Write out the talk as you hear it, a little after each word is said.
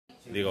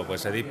Digo,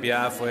 pues Edith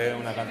Piaf fue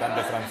una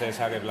cantante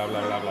francesa que bla,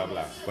 bla, bla, bla,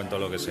 bla. Cuento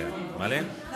lo que sea, ¿vale?